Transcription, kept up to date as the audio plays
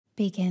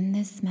Begin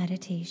this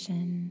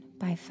meditation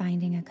by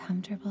finding a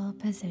comfortable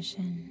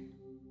position.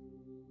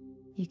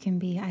 You can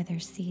be either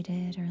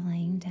seated or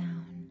laying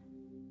down.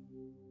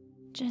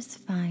 Just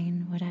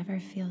find whatever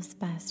feels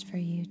best for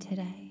you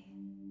today.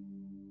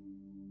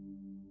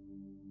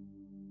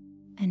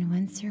 And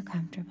once you're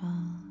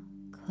comfortable,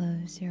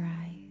 close your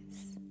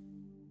eyes.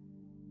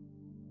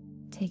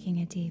 Taking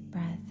a deep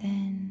breath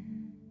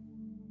in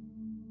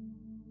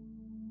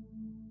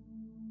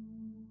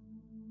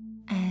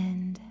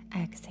and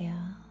exhale,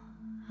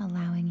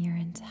 allowing your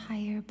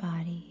entire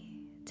body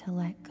to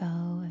let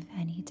go of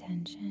any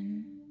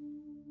tension.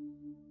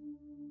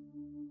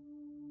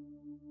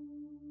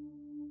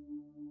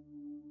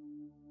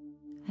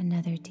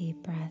 Another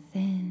deep breath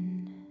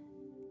in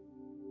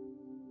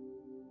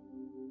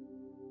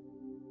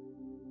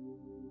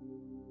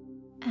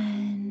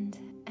and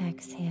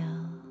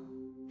exhale,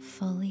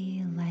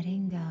 fully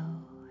letting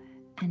go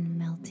and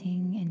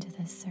melting into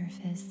the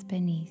surface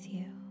beneath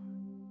you.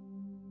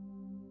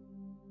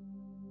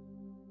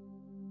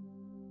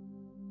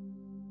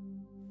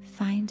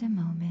 Find a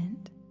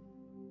moment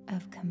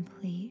of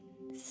complete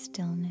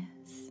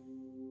stillness.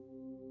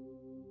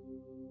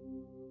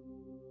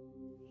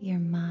 Your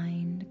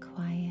mind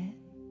quiet,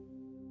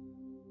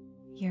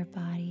 your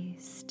body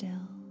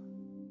still.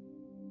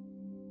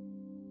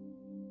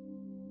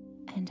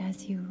 And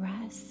as you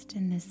rest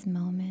in this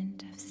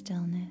moment of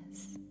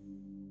stillness,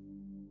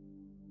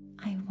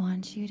 I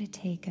want you to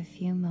take a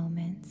few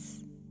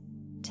moments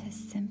to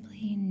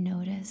simply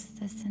notice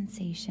the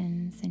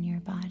sensations in your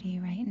body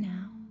right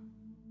now.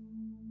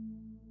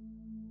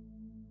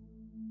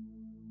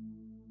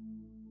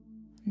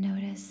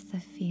 Notice the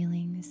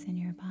feelings in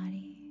your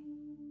body.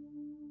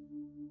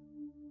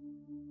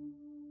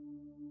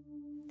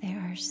 There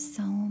are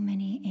so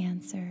many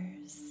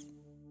answers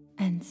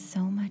and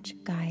so much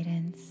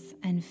guidance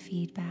and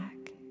feedback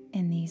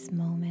in these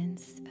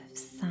moments of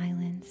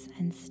silence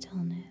and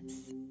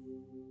stillness.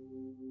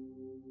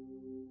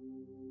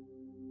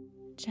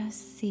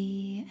 Just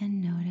see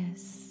and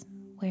notice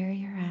where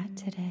you're at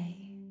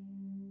today,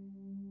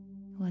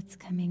 what's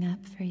coming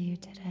up for you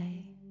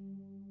today,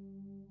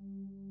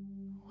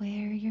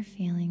 where your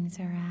feelings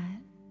are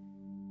at.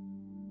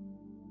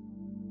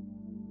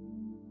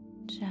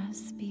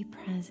 Just be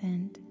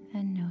present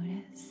and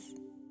notice.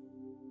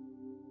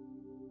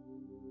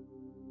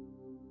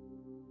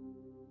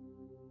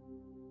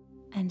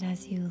 And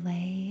as you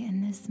lay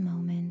in this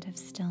moment of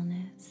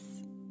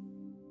stillness,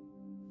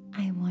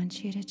 I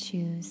want you to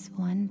choose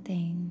one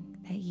thing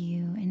that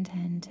you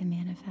intend to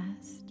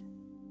manifest.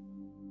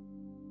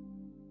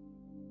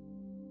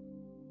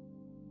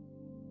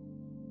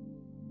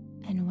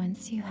 And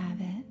once you have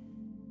it,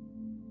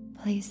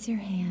 place your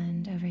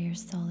hand over your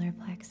solar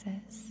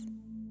plexus,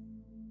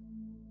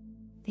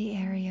 the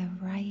area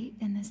right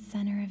in the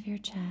center of your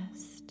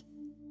chest,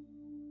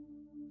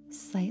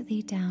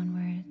 slightly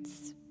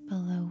downwards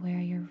below where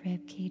your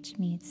rib cage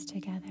meets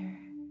together.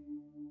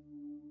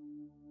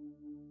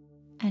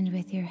 And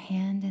with your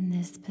hand in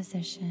this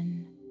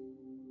position,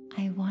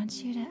 I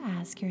want you to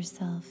ask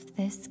yourself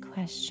this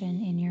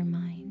question in your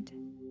mind.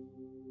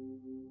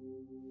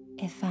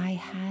 If I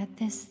had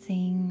this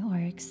thing or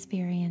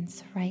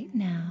experience right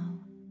now,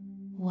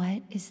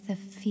 what is the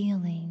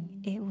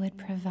feeling it would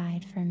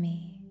provide for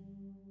me?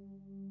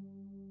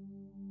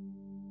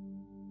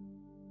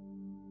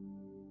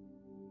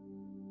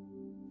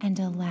 And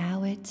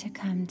allow it to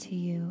come to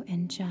you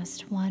in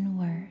just one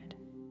word.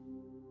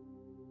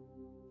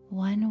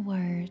 One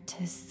word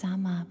to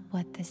sum up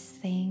what this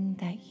thing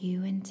that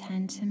you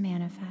intend to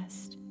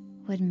manifest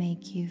would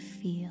make you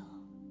feel.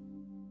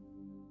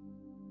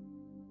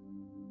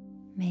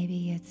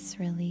 Maybe it's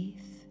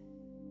relief,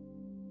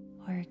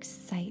 or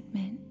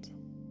excitement,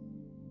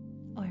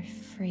 or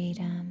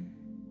freedom.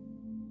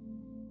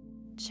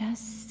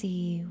 Just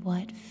see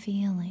what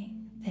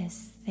feeling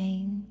this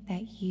thing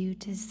that you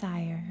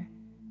desire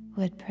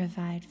would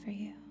provide for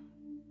you.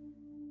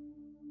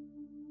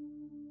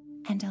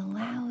 And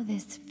allow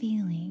this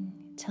feeling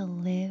to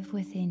live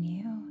within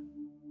you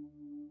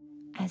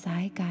as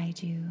I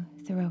guide you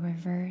through a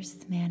reverse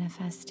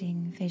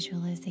manifesting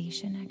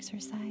visualization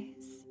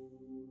exercise.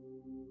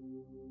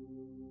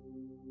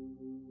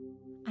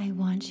 I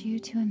want you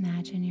to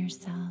imagine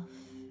yourself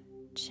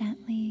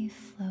gently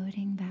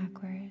floating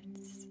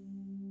backwards,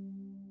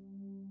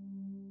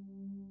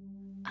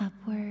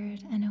 upward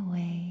and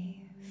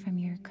away from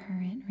your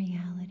current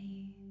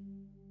reality.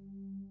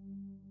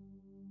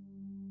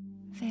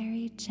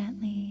 Very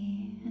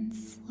gently and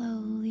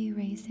slowly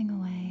racing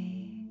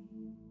away,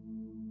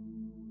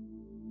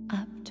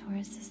 up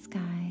towards the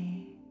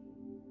sky,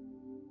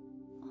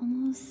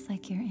 almost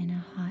like you're in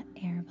a hot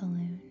air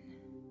balloon.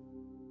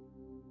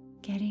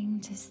 Getting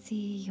to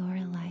see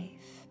your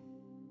life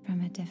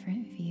from a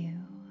different view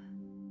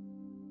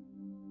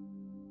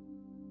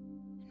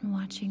and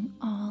watching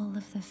all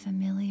of the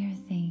familiar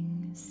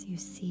things you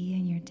see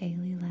in your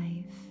daily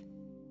life,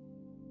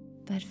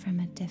 but from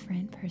a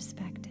different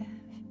perspective.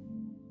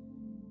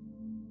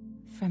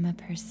 From a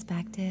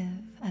perspective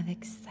of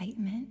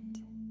excitement,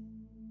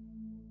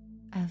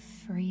 of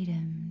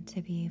freedom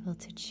to be able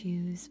to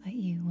choose what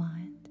you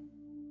want,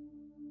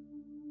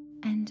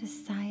 and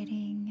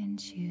deciding and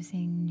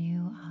choosing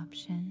new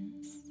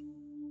options.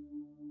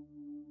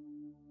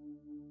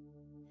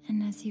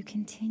 And as you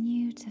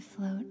continue to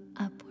float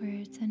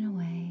upwards and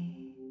away,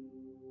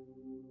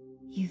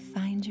 you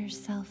find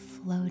yourself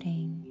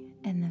floating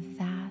in the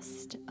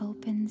vast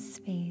open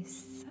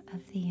space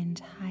of the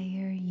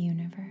entire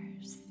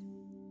universe.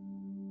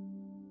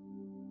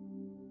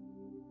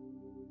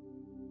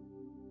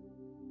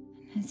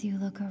 And as you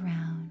look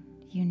around,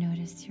 you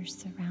notice you're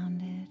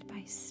surrounded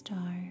by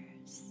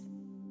stars,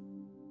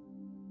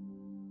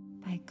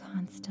 by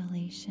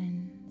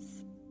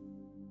constellations,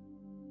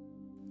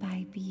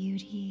 by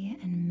beauty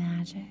and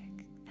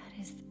magic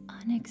that is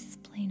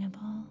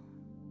unexplainable.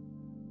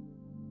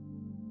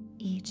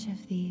 Each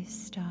of these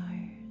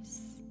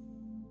stars,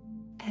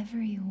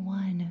 every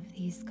one of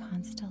these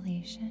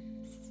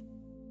constellations,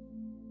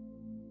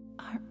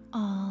 are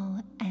all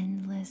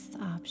endless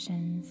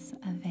options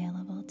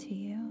available to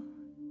you.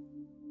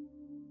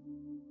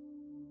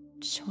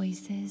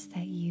 Choices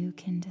that you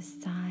can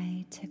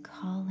decide to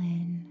call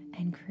in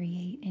and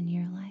create in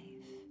your life.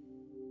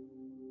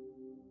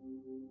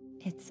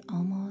 It's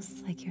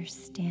almost like you're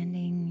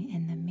standing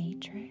in the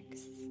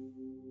Matrix,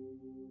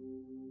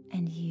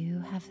 and you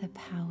have the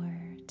power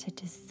to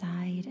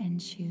decide and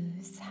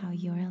choose how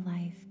your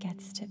life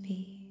gets to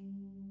be.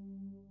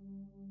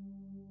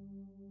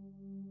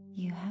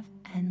 You have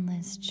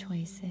endless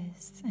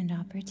choices and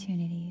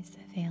opportunities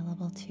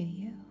available to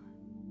you.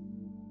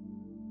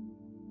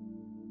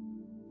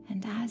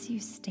 And as you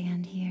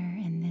stand here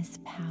in this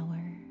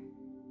power,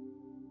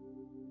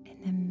 in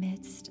the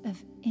midst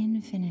of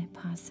infinite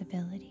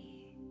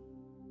possibility,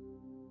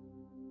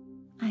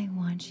 I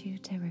want you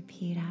to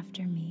repeat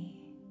after me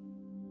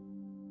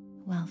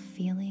while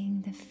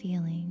feeling the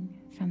feeling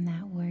from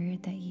that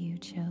word that you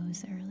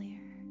chose earlier.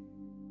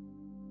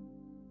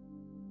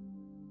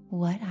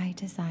 What I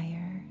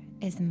desire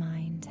is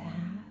mine to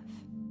have.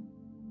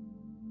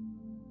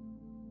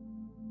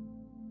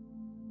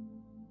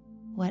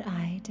 What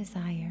I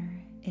desire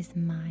is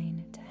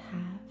mine to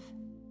have.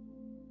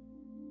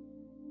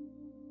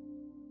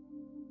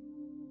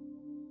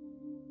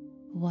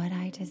 What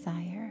I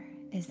desire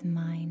is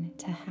mine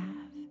to have.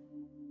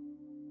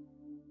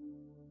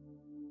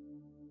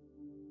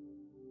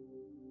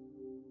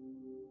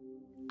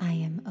 I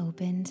am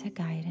open to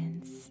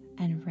guidance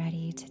and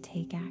ready to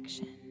take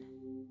action.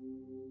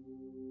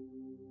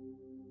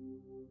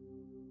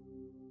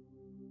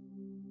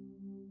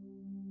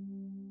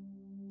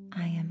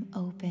 I am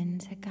open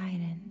to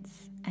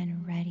guidance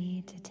and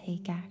ready to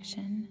take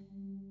action.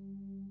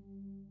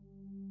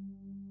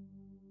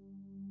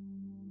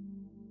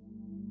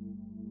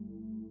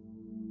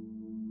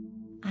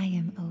 I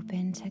am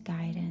open to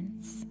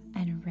guidance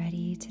and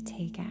ready to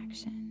take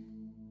action.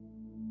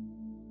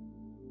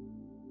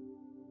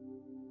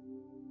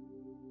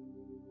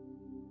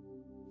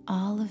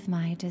 All of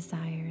my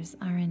desires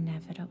are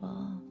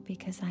inevitable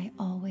because I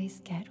always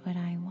get what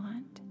I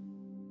want.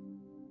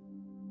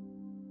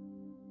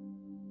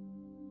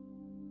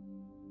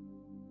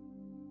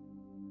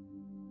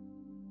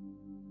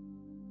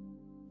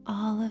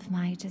 All of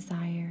my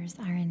desires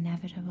are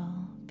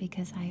inevitable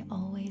because I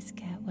always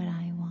get what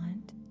I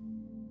want.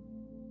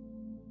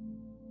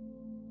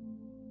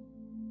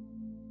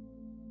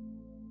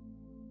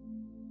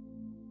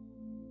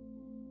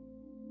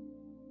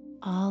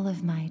 All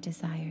of my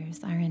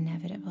desires are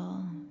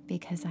inevitable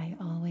because I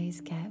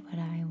always get what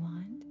I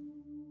want.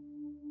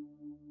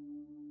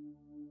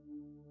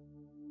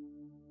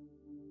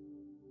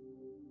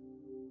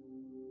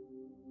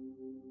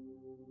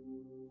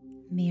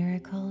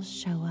 Miracles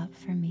show up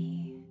for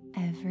me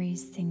every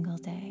single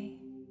day.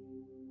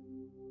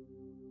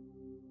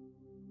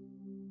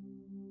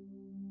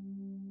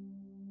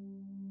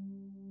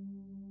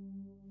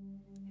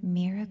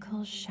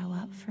 Miracles show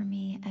up for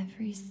me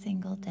every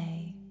single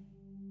day.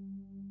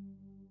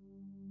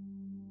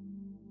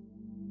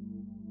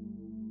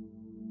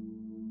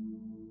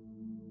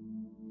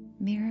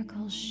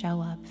 Miracles show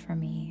up for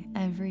me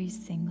every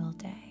single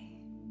day.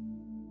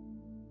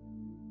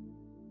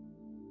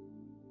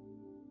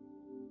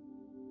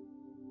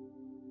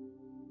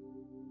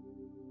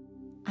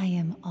 I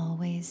am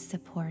always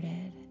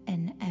supported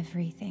in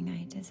everything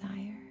I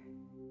desire.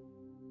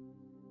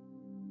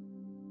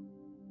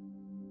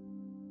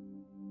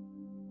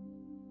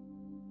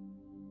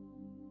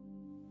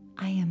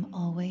 I am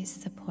always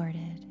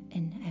supported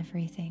in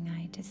everything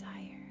I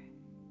desire.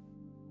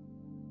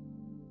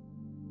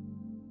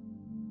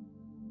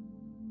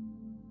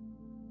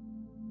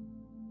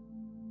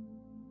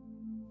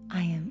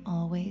 I am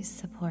always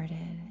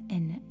supported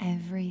in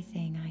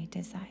everything I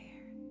desire.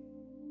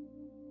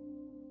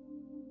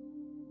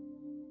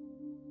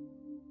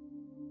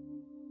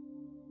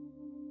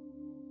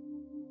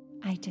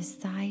 I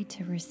decide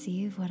to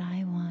receive what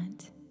I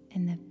want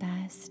in the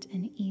best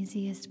and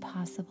easiest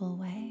possible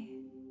way.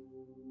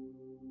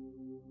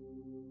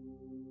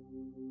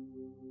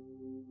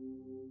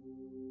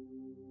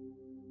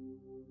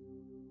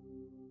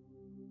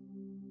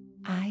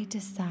 I I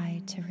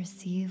decide to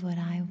receive what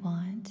I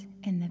want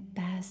in the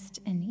best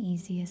and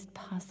easiest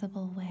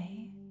possible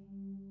way.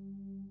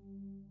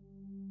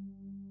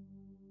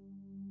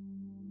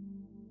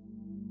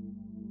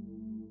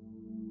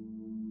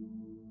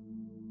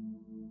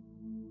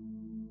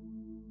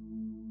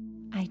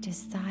 I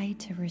decide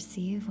to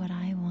receive what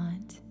I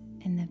want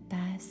in the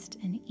best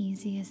and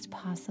easiest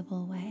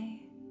possible way.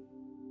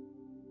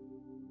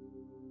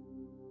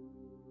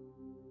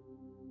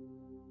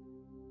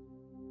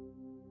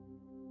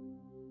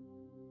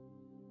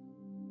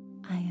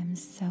 I am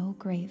so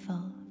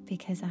grateful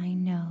because I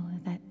know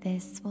that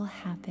this will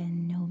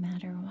happen no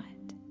matter what.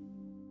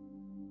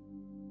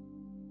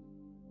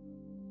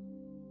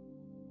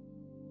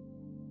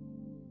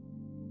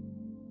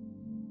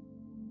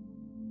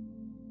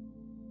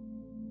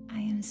 I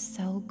am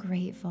so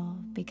grateful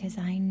because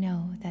I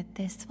know that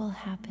this will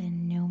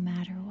happen no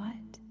matter what.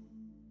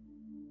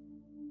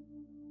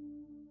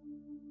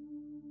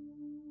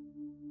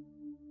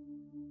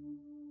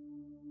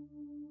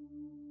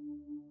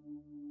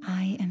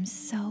 I am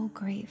so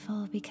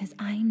grateful because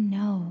I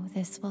know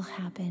this will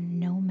happen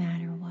no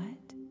matter what.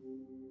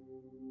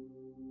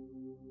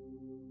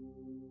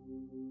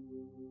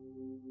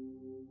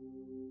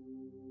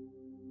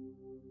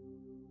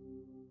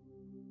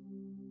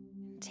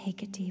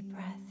 Take a deep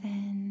breath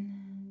in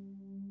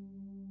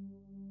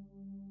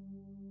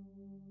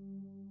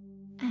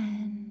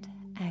and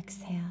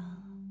exhale,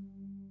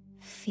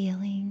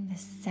 feeling the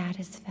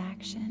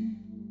satisfaction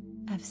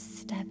of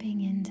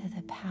stepping into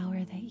the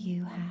power that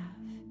you have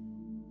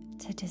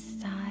to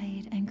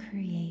decide and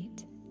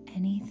create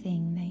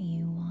anything that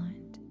you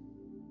want.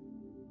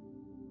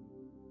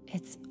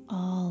 It's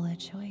all a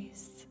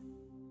choice.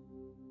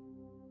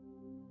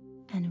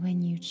 And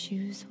when you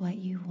choose what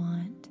you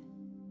want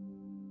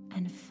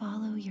and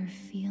follow your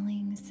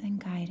feelings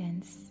and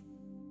guidance,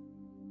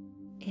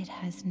 it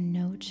has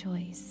no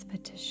choice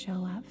but to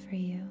show up for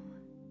you.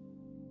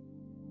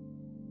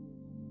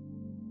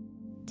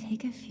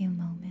 Take a few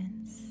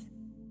moments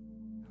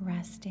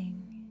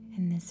resting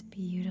in this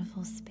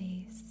beautiful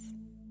space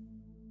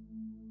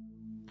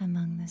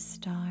among the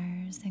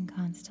stars and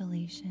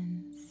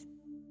constellations,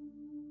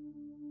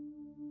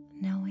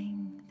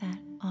 knowing that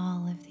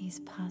all of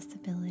these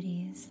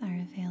possibilities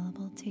are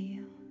available to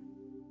you.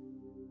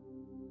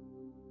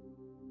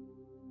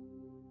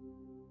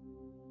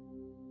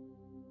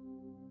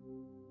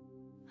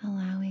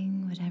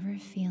 Allowing whatever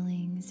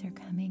feelings are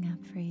coming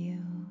up for you,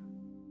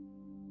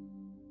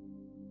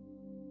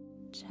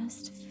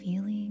 just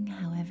feeling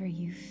however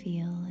you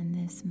feel in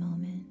this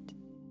moment,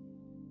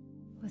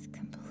 with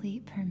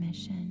complete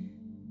permission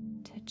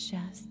to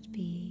just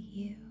be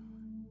you.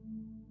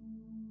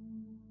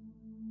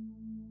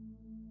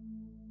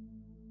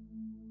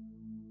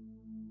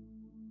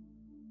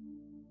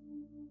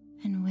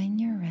 And when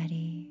you're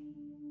ready,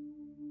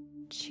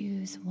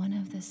 choose one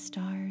of the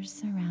stars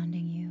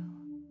surrounding you,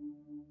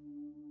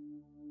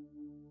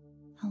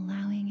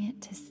 allowing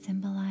it to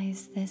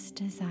symbolize this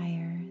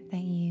desire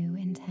that you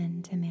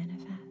intend to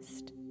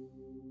manifest.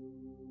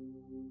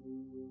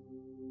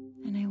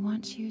 And I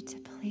want you to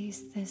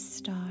place this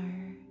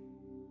star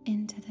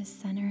into the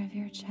center of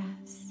your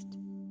chest,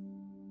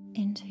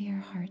 into your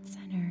heart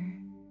center,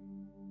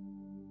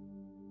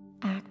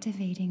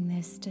 activating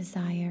this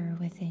desire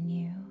within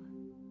you.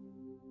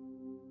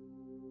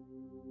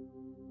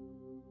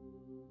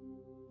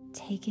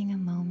 Taking a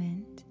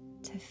moment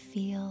to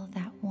feel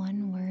that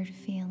one word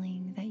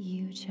feeling that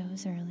you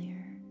chose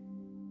earlier.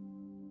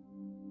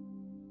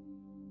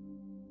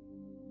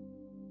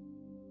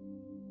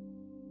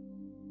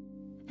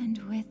 And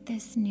with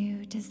this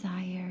new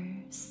desire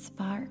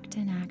sparked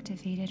and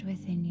activated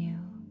within you,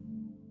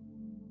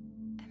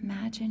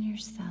 imagine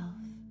yourself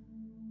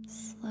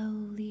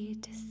slowly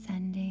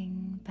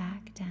descending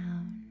back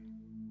down,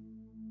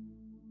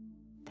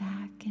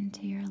 back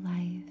into your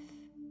life,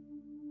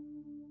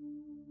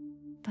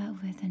 but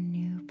with a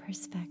new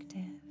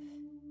perspective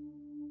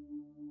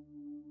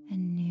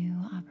and new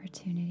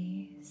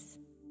opportunities.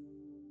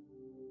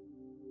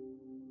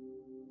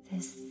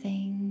 This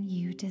thing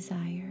you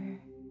desire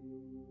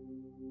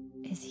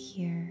is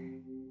here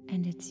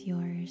and it's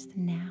yours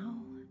now,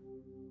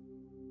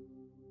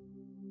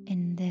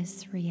 in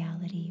this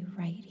reality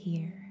right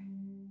here.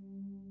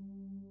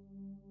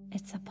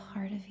 It's a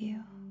part of you.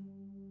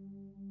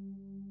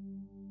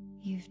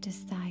 You've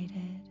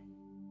decided,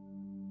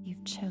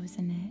 you've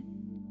chosen it,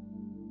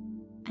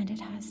 and it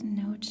has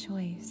no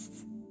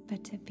choice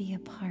but to be a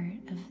part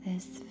of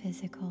this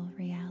physical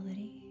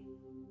reality.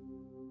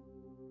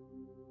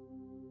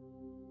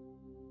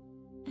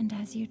 And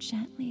as you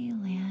gently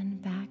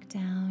land back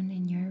down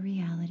in your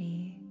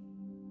reality,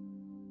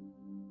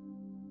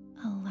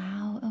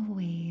 allow a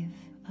wave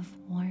of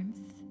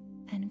warmth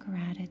and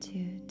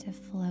gratitude to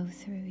flow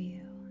through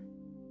you.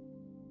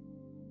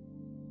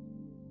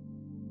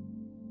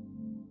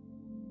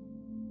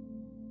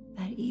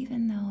 That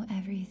even though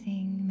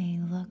everything may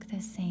look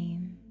the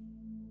same,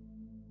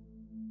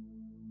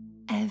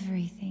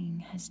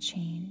 everything has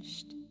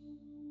changed,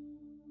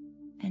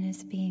 and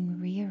is being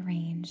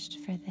rearranged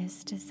for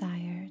this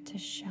desire to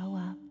show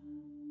up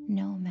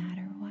no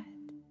matter what.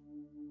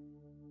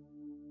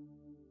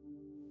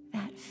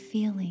 That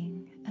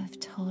feeling of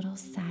total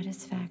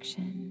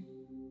satisfaction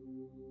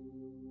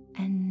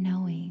and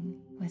knowing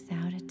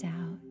without a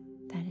doubt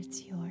that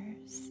it's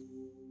yours.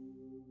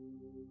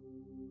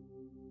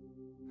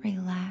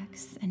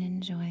 Relax and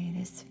enjoy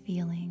this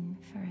feeling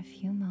for a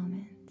few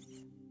moments.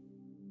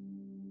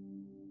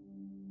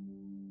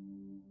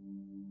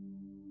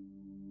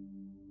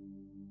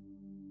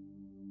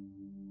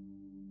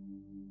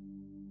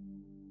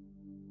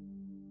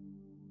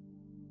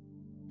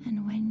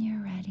 And when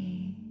you're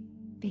ready,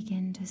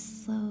 begin to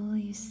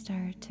slowly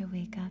start to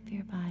wake up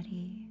your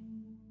body,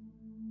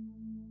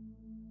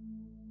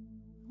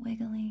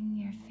 wiggling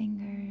your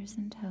fingers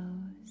and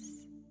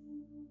toes,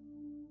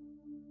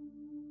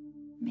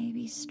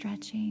 maybe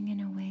stretching in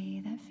a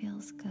way that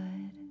feels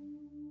good.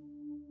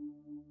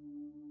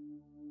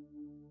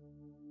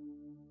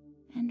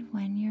 And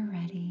when you're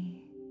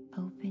ready,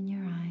 open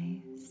your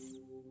eyes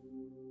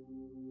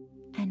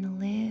and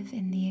live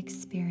in the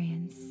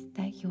experience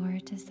that your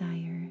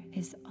desire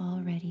is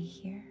already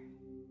here.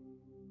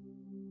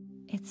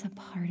 It's a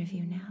part of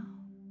you now,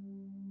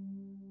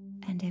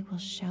 and it will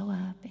show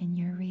up in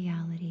your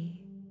reality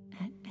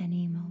at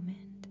any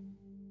moment.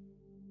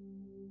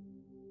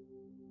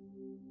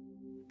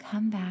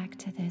 Come back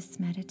to this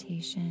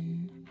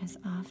meditation as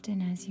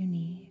often as you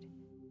need,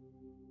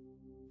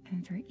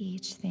 and for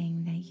each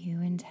thing that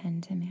you intend